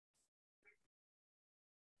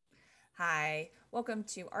Hi, welcome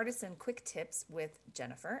to Artisan Quick Tips with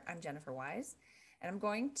Jennifer. I'm Jennifer Wise, and I'm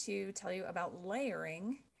going to tell you about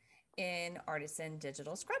layering in Artisan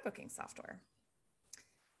digital scrapbooking software.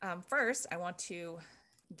 First, I want to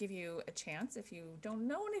give you a chance if you don't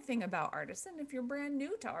know anything about Artisan, if you're brand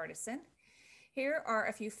new to Artisan, here are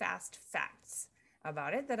a few fast facts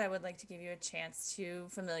about it that I would like to give you a chance to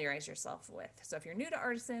familiarize yourself with. So if you're new to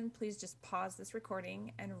Artisan, please just pause this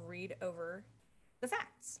recording and read over the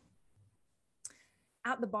facts.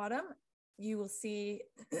 At the bottom, you will see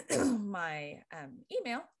my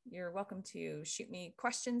email. You're welcome to shoot me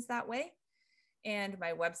questions that way, and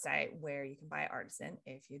my website where you can buy Artisan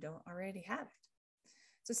if you don't already have it.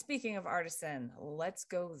 So speaking of Artisan, let's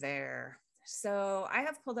go there. So I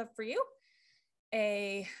have pulled up for you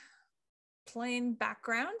a plain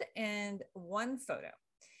background and one photo.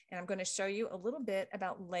 And I'm going to show you a little bit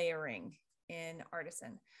about layering in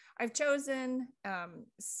Artisan. I've chosen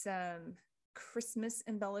some Christmas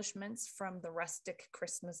embellishments from the Rustic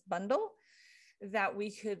Christmas bundle that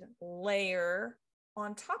we could layer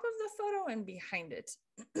on top of the photo and behind it.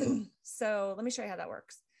 So let me show you how that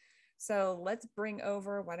works. So let's bring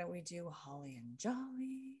over, why don't we do Holly and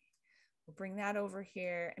Jolly? We'll bring that over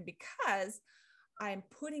here. And because I'm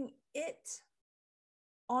putting it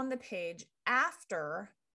on the page after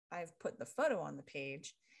I've put the photo on the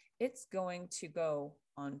page, it's going to go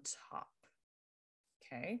on top.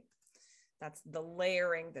 Okay. That's the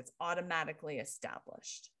layering that's automatically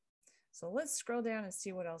established. So let's scroll down and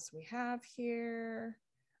see what else we have here.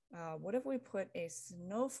 What if we put a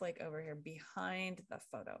snowflake over here behind the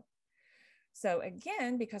photo? So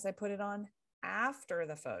again, because I put it on after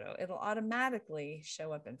the photo, it'll automatically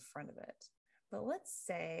show up in front of it. But let's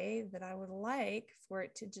say that I would like for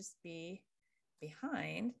it to just be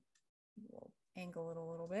behind. We'll angle it a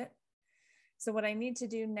little bit. So what I need to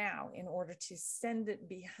do now in order to send it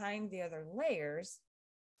behind the other layers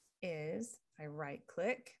is I right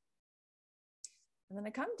click and then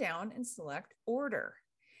I come down and select order.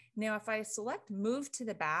 Now, if I select move to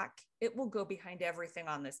the back, it will go behind everything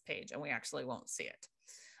on this page and we actually won't see it.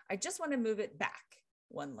 I just want to move it back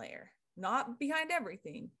one layer, not behind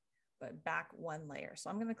everything, but back one layer.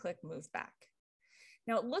 So I'm going to click move back.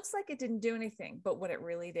 Now it looks like it didn't do anything, but what it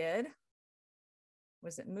really did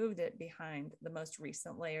was it moved it behind the most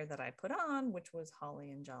recent layer that I put on, which was Holly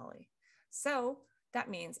and Jolly. So that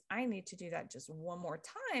means I need to do that just one more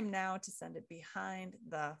time now to send it behind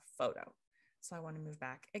the photo. So I want to move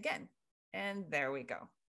back again, and there we go.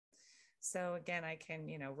 So again, I can,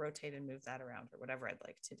 rotate and move that around or whatever I'd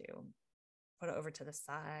like to do. Put it over to the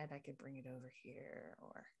side. I could bring it over here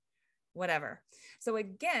or whatever. So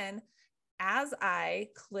again, as I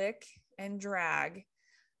click and drag,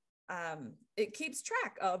 it keeps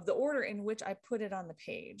track of the order in which I put it on the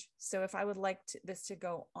page. So if I would like this to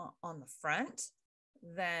go on the front,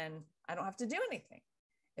 then I don't have to do anything.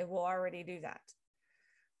 It will already do that.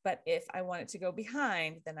 But if I want it to go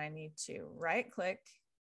behind, then I need to right click,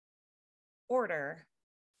 order,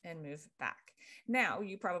 and move back. Now,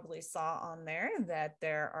 you probably saw on there that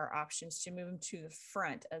there are options to move them to the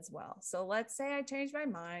front as well. So let's say I change my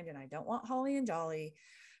mind and I don't want Holly and Jolly.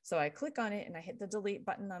 So I click on it and I hit the delete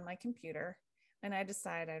button on my computer and I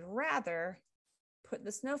decide I'd rather put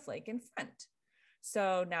the snowflake in front.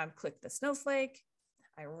 So now I've clicked the snowflake,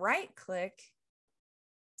 I right click,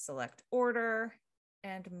 select order,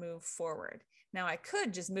 and move forward. Now I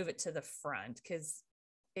could just move it to the front because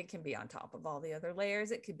it can be on top of all the other layers.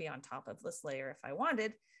 It could be on top of this layer if I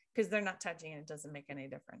wanted, because they're not touching and it doesn't make any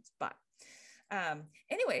difference. But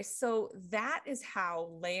anyway, so that is how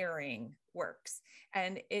layering works.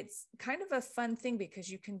 And it's kind of a fun thing because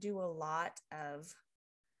you can do a lot of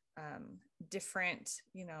different,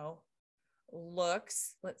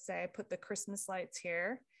 looks. Let's say I put the Christmas lights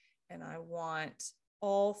here and I want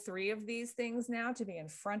all three of these things now to be in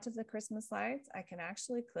front of the Christmas lights. I can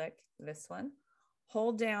actually click this one,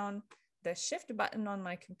 hold down the shift button on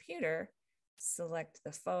my computer, select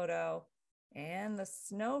the photo and the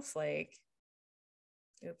snowflake.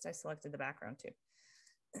 Oops, I selected the background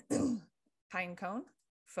too. Pine cone,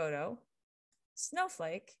 photo,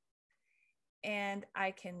 snowflake. And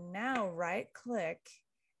I can now right click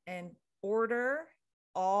and order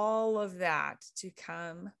all of that to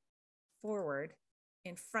come forward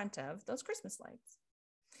in front of those Christmas lights.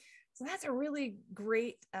 So that's a really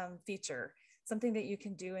great feature, something that you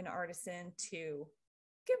can do in Artisan to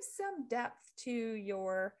give some depth to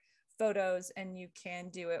your photos, and you can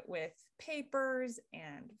do it with papers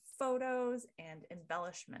and photos and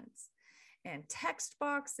embellishments and text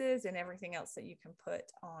boxes and everything else that you can put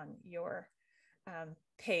on your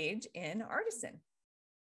page in Artisan.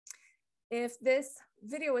 If this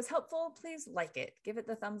video was helpful, please like it. Give it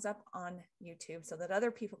the thumbs up on YouTube so that other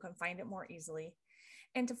people can find it more easily.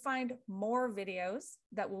 And to find more videos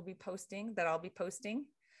that I'll be posting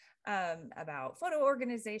about photo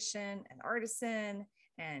organization and Artisan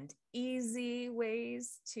and easy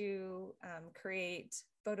ways to create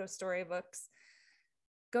photo storybooks,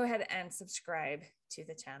 go ahead and subscribe to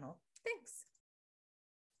the channel. Thanks.